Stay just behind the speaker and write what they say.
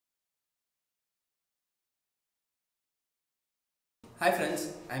Hi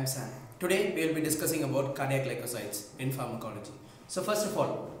friends, I'm Sam. Today we will be discussing about cardiac glycosides in pharmacology. So first of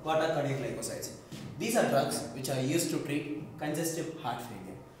all, what are cardiac glycosides? These are drugs which are used to treat congestive heart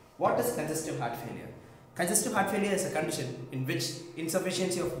failure. What is congestive heart failure? Congestive heart failure is a condition in which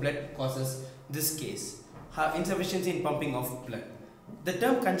insufficiency of blood causes this case, insufficiency in pumping of blood. The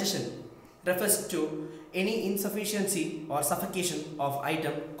term congestion refers to any insufficiency or suffocation of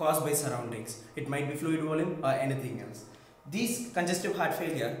item caused by surroundings. It might be fluid volume or anything else. These congestive heart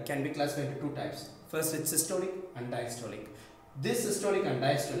failure can be classified into two types. First, it's systolic and diastolic. This systolic and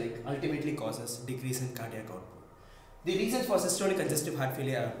diastolic ultimately causes decrease in cardiac output. The reasons for systolic congestive heart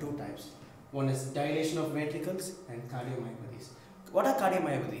failure are two types. One is dilation of ventricles and cardiomyopathies. What are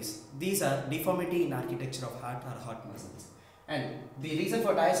cardiomyopathies? These are deformity in architecture of heart or heart muscles. And the reason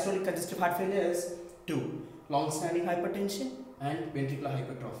for diastolic congestive heart failure is two: long-standing hypertension and ventricular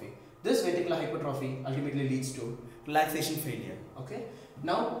hypertrophy. This ventricular hypertrophy ultimately leads to relaxation failure. Okay.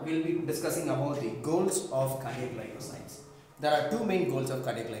 Now we will be discussing about the goals of cardiac glycosides. There are two main goals of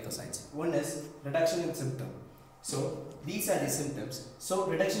cardiac glycosides. One is reduction in symptom. So these are the symptoms. So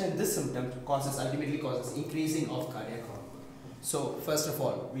reduction in this symptom ultimately causes increasing of cardiac output. So first of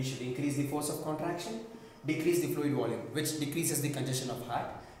all, we should increase the force of contraction, decrease the fluid volume, which decreases the congestion of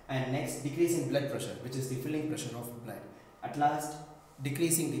heart, and next decrease in blood pressure, which is the filling pressure of blood. At last,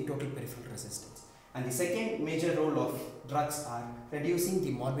 decreasing the total peripheral resistance. And the second major role of drugs are reducing the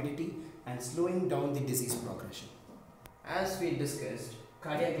morbidity and slowing down the disease progression. As we discussed,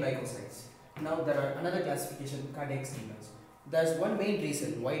 cardiac glycosides. Now there are another classification, cardiac stimulants. There's one main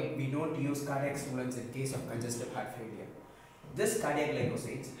reason why we don't use cardiac stimulants in case of congestive heart failure. This cardiac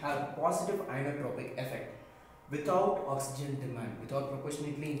glycosides have positive inotropic effect without oxygen demand, without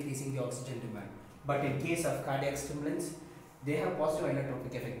proportionately increasing the oxygen demand. But in case of cardiac stimulants, they have positive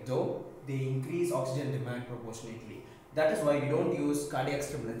inotropic effect, though they increase oxygen demand proportionately. That is why we don't use cardiac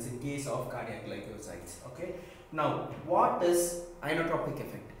stimulants in case of cardiac glycosides. Okay. Now, what is inotropic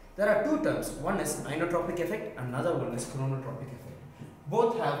effect? There are two terms. One is inotropic effect, another one is chronotropic effect.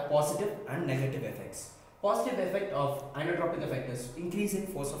 Both have positive and negative effects. Positive effect of inotropic effect is increase in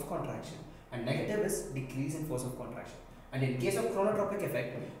force of contraction, and negative is decrease in force of contraction. And in case of chronotropic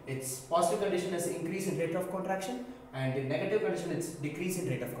effect, its positive condition is increase in rate of contraction, and in negative condition it's decrease in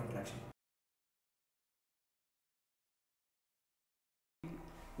rate of contraction.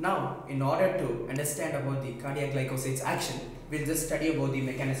 Now, in order to understand about the cardiac glycosides action, we'll just study about the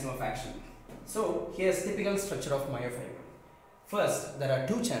mechanism of action. So, here's typical structure of myofiber. First, there are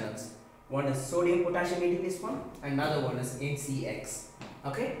two channels. One is sodium potassium ATPase 1 and another one is NCX.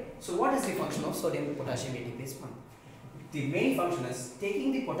 Okay? So, what is the function of sodium potassium ATPase 1? The main function is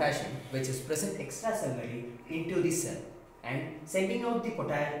taking the potassium which is present extracellularly into the cell and sending out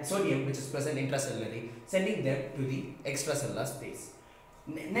the sodium which is present intracellularly, sending them to the extracellular space.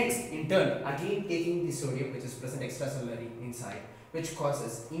 Next, in turn, again taking the sodium which is present extracellularly inside, which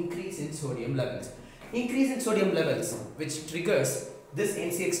causes increase in sodium levels. Increase in sodium levels which triggers this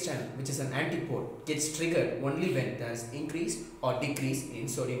NCX channel, which is an antipode, gets triggered only when there is increase or decrease in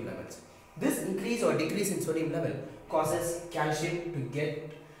sodium levels. This increase or decrease in sodium level causes calcium to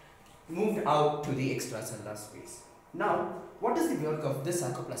get moved out to the extracellular space. Now, what is the work of this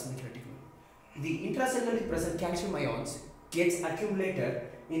sarcoplasmic reticulum? The intracellularly present calcium ions gets accumulated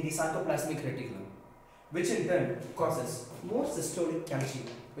in the sarcoplasmic reticulum, which in turn causes more systolic calcium,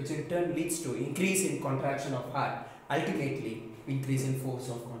 which in turn leads to increase in contraction of heart, ultimately increase in force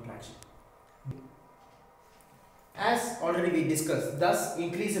of contraction. As already we discussed, thus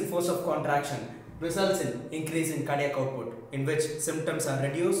increase in force of contraction results in increase in cardiac output, in which symptoms are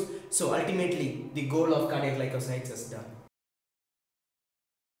reduced, so ultimately the goal of cardiac glycosides is done.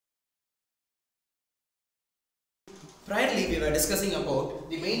 Priorly, we were discussing about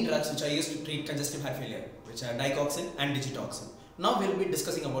the main drugs which are used to treat congestive heart failure, which are digoxin and digitoxin. Now we will be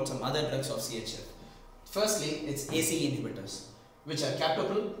discussing about some other drugs of CHF. Firstly, it's ACE inhibitors, which are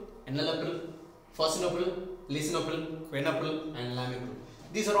captopril, enalapril, fosinopril, lisinopril, quinapril and lamictal.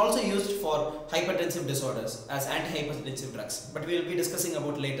 These are also used for hypertensive disorders as antihypertensive drugs, but we will be discussing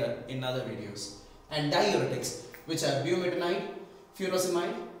about later in other videos. And diuretics, which are bumetanide,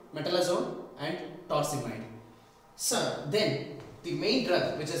 furosemide, metalazone and torsemide. So then the main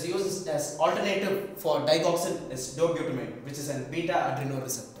drug which is used as alternative for digoxin is dobutamine, which is a beta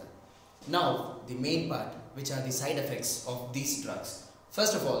adrenoreceptor. Now the main part, which are the side effects of these drugs.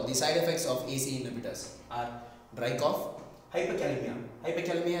 First of all, the side effects of ACE inhibitors are dry cough, hyperkalemia.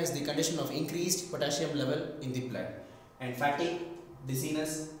 Hyperkalemia is the condition of increased potassium level in the blood, and fatigue,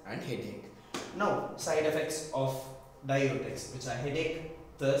 dizziness and headache. Now, side effects of diuretics, which are headache,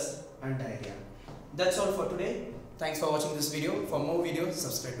 thirst and diarrhea. That's all for today. Thanks for watching this video. For more videos,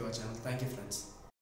 subscribe to our channel. Thank you, friends.